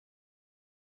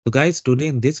So guys, today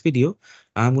in this video,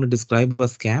 I'm going to describe a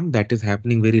scam that is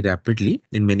happening very rapidly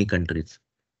in many countries.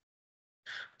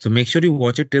 So make sure you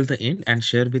watch it till the end and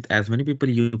share with as many people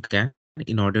you can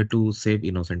in order to save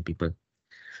innocent people.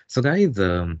 So guys,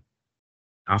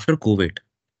 after COVID,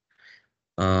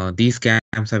 these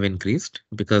scams have increased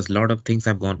because a lot of things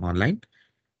have gone online.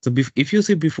 So if you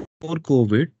see before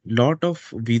COVID, lot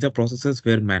of visa processes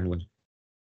were manual.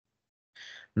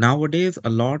 Nowadays, a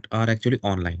lot are actually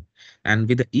online. And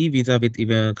with the e-visa, with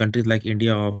even countries like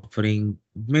India offering,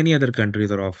 many other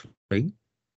countries are offering,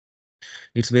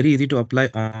 it's very easy to apply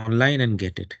online and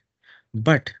get it.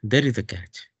 But there is a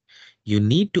catch. You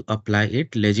need to apply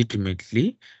it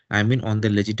legitimately. I mean, on the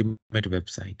legitimate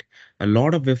website. A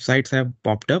lot of websites have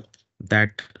popped up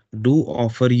that do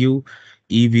offer you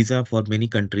e-visa for many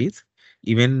countries,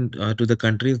 even to the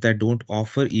countries that don't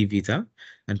offer e-visa.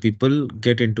 And people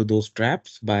get into those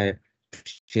traps by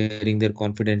sharing their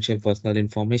confidential personal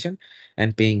information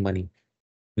and paying money.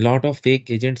 Lot of fake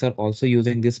agents are also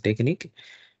using this technique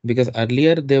because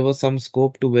earlier there was some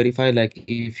scope to verify, like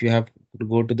if you have to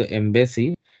go to the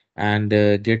embassy and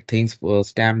get things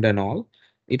stamped and all.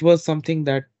 It was something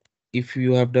that if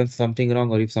you have done something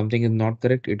wrong or if something is not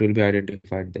correct, it will be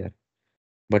identified there.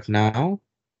 But now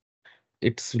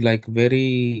it's like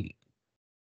very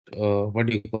what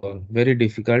do you call, very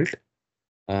difficult.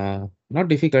 Not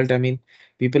difficult, I mean,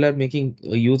 people are making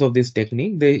use of this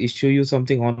technique. They issue you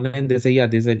something online, they say, yeah,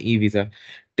 this is an e-visa,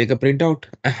 take a printout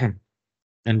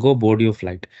and go board your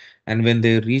flight. And when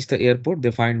they reach the airport,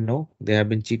 they find no, they have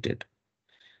been cheated.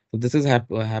 So this is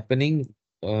happening,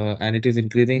 and it is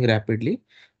increasing rapidly.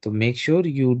 So make sure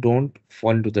you don't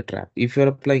fall into the trap. If you're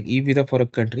applying e-visa for a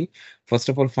country, first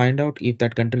of all, find out if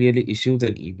that country really issues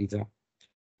an e-visa,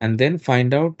 and then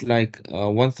find out, like,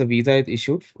 once the visa is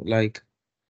issued, like,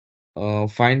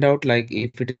 find out like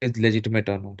if it is legitimate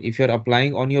or not. If you're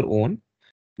applying on your own,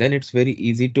 then it's very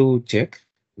easy to check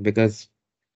because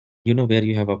you know where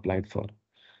you have applied for.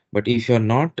 But if you're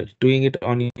not doing it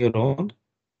on your own,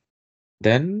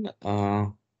 then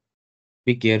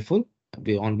be careful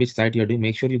on which site you're doing.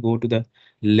 Make sure you go to the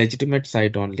legitimate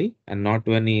site only and not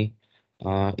to any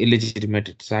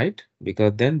illegitimate site,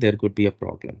 because then there could be a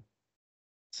problem.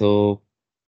 So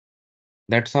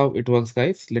that's how it works,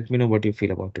 guys. Let me know what you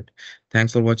feel about it.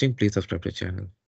 Thanks for watching. Please subscribe to the channel.